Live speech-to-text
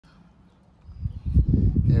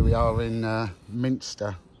we are in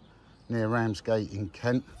Minster, near Ramsgate in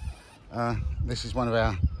Kent. This is one of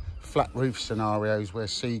our flat roof scenarios where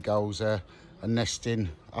seagulls are nesting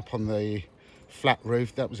up on the flat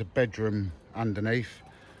roof. That was a bedroom underneath,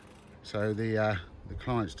 so the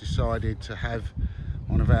clients decided to have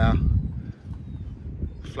one of our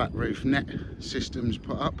flat roof net systems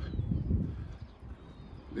put up.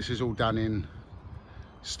 This is all done in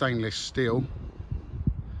stainless steel,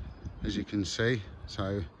 as you can see,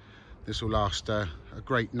 so this will last a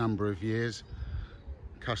great number of years.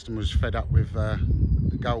 Customers fed up with the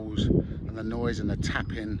gulls and the noise and the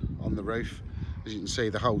tapping on the roof. As you can see,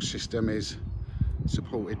 the whole system is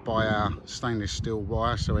supported by our stainless steel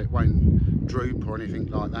wire, so it won't droop or anything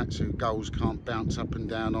like that, so gulls can't bounce up and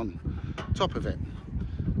down on top of it.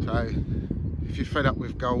 So if you're fed up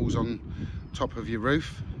with gulls on top of your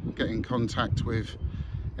roof, get in contact with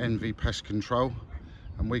Pest Control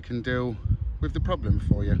and we can deal with the problem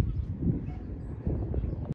for you.